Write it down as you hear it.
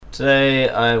Today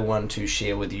I want to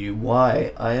share with you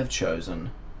why I have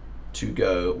chosen to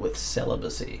go with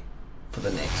celibacy for the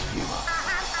next few months.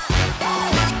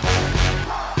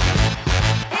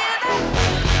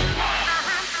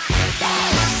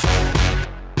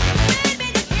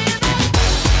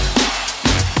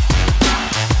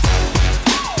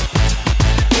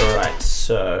 Alright,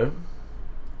 so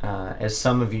as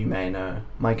some of you may know,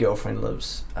 my girlfriend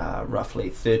lives roughly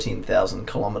 13,000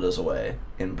 kilometers away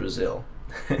in Brazil.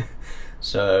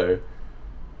 So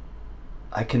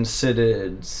I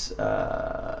considered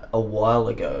a while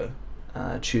ago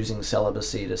choosing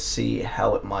celibacy to see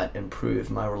how it might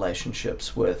improve my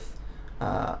relationships with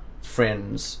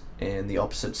friends in the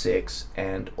opposite sex,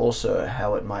 and also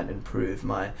how it might improve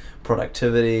my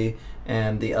productivity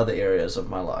and the other areas of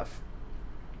my life.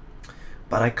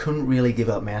 But I couldn't really give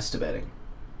up masturbating.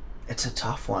 It's a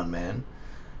tough one, man.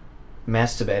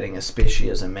 Masturbating, especially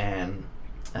as a man,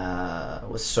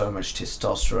 with so much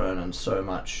testosterone and so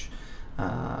much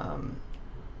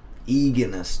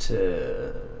eagerness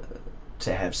to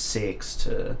have sex,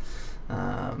 to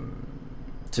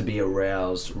be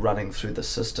aroused, running through the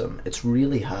system. It's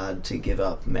really hard to give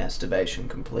up masturbation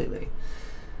completely.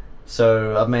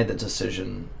 So I've made the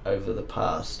decision over the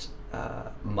past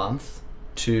month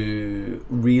to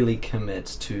really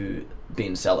commit to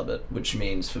being celibate, which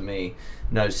means for me,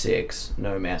 no sex,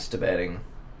 no masturbating,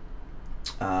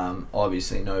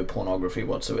 obviously no pornography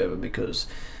whatsoever, because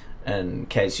in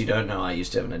case you don't know, I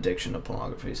used to have an addiction to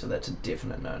pornography, so that's a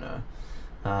definite no-no.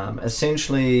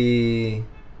 Essentially,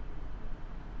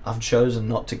 I've chosen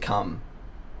not to come,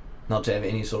 not to have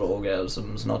any sort of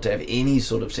orgasms, not to have any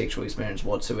sort of sexual experience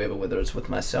whatsoever, whether it's with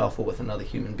myself or with another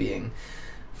human being,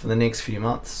 for the next few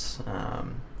months.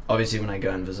 Obviously, when I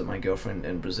go and visit my girlfriend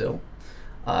in Brazil,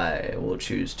 I will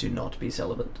choose to not be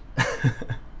celibate.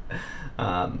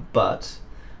 But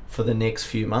for the next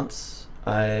few months,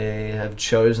 I have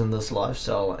chosen this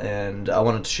lifestyle, and I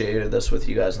wanted to share this with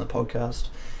you guys in the podcast.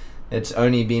 It's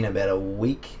only been about a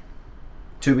week,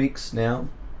 2 weeks now,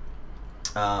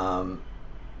 and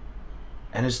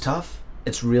it's tough.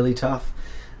 It's really tough.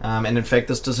 And in fact,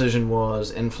 this decision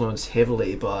was influenced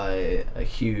heavily by a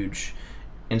huge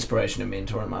inspiration and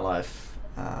mentor in my life,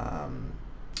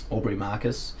 Aubrey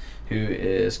Marcus, who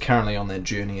is currently on that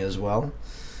journey as well.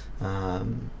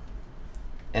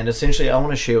 And essentially, I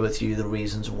want to share with you the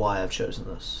reasons why I've chosen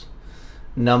this.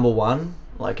 Number one,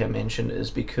 like I mentioned, is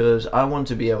because I want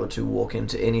to be able to walk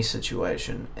into any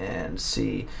situation and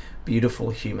see beautiful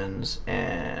humans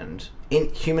and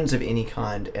humans of any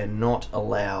kind, and not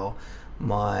allow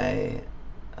my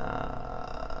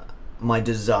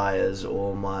desires,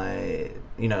 or my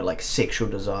sexual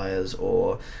desires,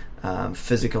 or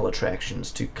physical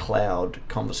attractions to cloud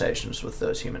conversations with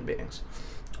those human beings,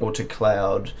 or to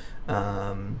cloud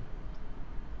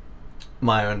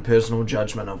my own personal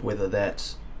judgment of whether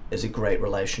that is a great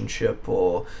relationship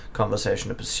or conversation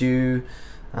to pursue.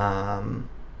 I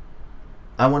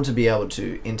want to be able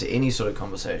to enter any sort of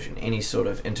conversation, any sort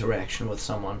of interaction with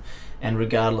someone, and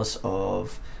regardless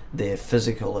of their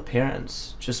physical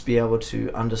appearance, just be able to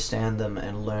understand them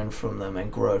and learn from them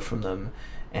and grow from them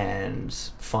and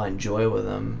find joy with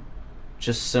them,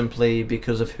 just simply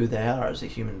because of who they are as a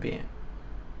human being.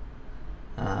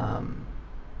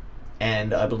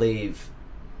 And I believe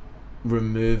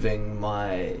removing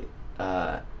my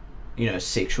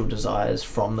sexual desires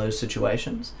from those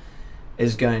situations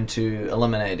is going to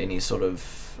eliminate any sort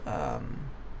of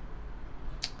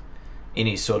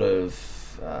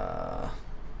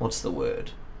what's the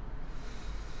word?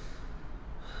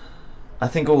 I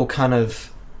think it will kind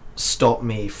of stop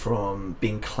me from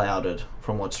being clouded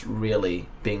from what's really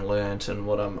being learnt and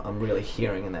what I'm really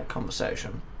hearing in that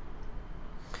conversation.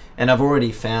 And I've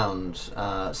already found,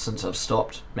 since I've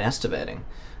stopped masturbating,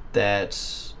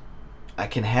 that I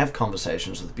can have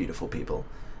conversations with beautiful people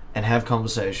and have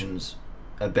conversations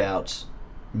about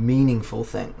meaningful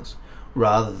things,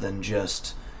 rather than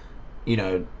just,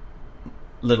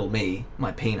 little me,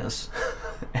 my penis,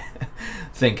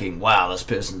 thinking, wow, this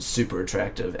person's super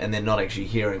attractive, and then not actually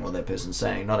hearing what that person's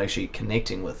saying, not actually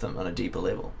connecting with them on a deeper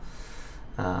level.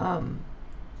 And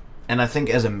I think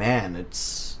as a man,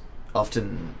 it's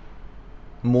often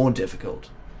more difficult.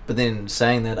 But then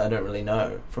saying that, I don't really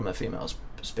know from a female's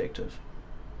perspective.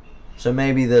 So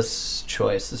maybe this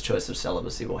choice of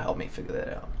celibacy will help me figure that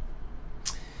out.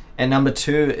 And number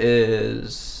two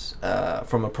is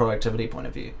from a productivity point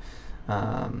of view.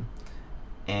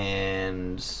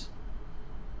 And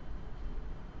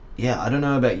yeah, I don't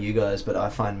know about you guys, but I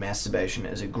find masturbation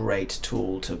is a great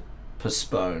tool to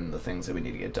postpone the things that we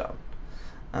need to get done.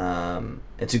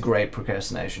 It's a great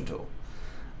procrastination tool.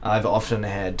 I've often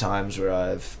had times where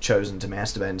I've chosen to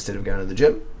masturbate instead of going to the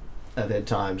gym. I've had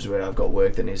times where I've got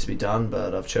work that needs to be done,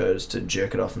 but I've chose to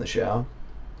jerk it off in the shower.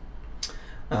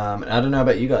 And I don't know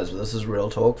about you guys, but this is real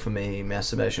talk. For me,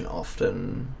 masturbation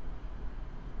often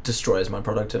destroys my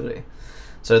productivity.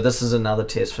 So this is another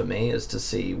test for me, is to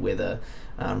see whether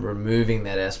removing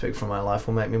that aspect from my life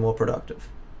will make me more productive.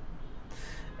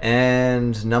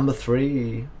 And number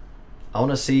 3, I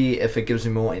want to see if it gives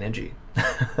me more energy.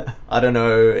 I don't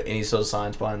know any sort of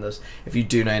science behind this. If you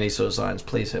do know any sort of science,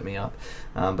 please hit me up.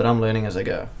 But I'm learning as I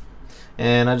go.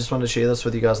 And I just wanted to share this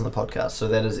with you guys on the podcast. So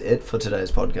that is it for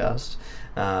today's podcast.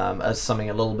 It's something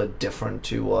a little bit different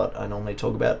to what I normally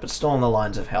talk about, but still on the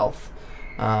lines of health.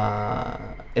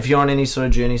 If you're on any sort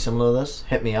of journey similar to this,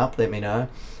 hit me up, let me know.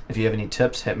 If you have any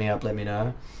tips, hit me up, let me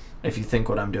know. If you think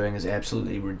what I'm doing is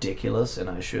absolutely ridiculous and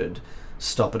I should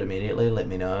stop it immediately, let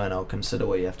me know and I'll consider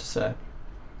what you have to say.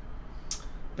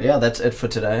 But yeah, that's it for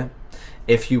today.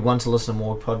 If you want to listen to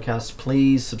more podcasts,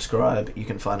 please subscribe. You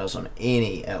can find us on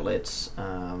any outlets.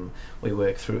 We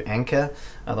work through Anchor.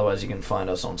 Otherwise, you can find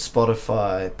us on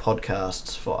Spotify,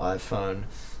 podcasts for iPhone,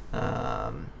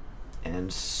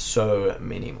 and so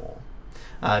many more.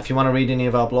 If you want to read any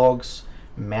of our blogs,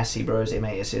 Massie Bros,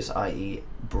 MASSIE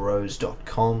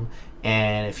bros.com.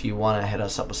 And if you want to hit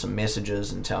us up with some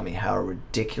messages and tell me how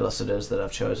ridiculous it is that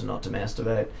I've chosen not to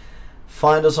masturbate,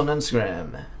 find us on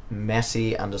Instagram,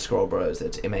 Massie_bros.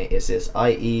 That's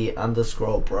MASSIE_bros.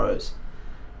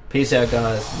 Peace out,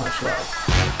 guys. Much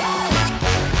love.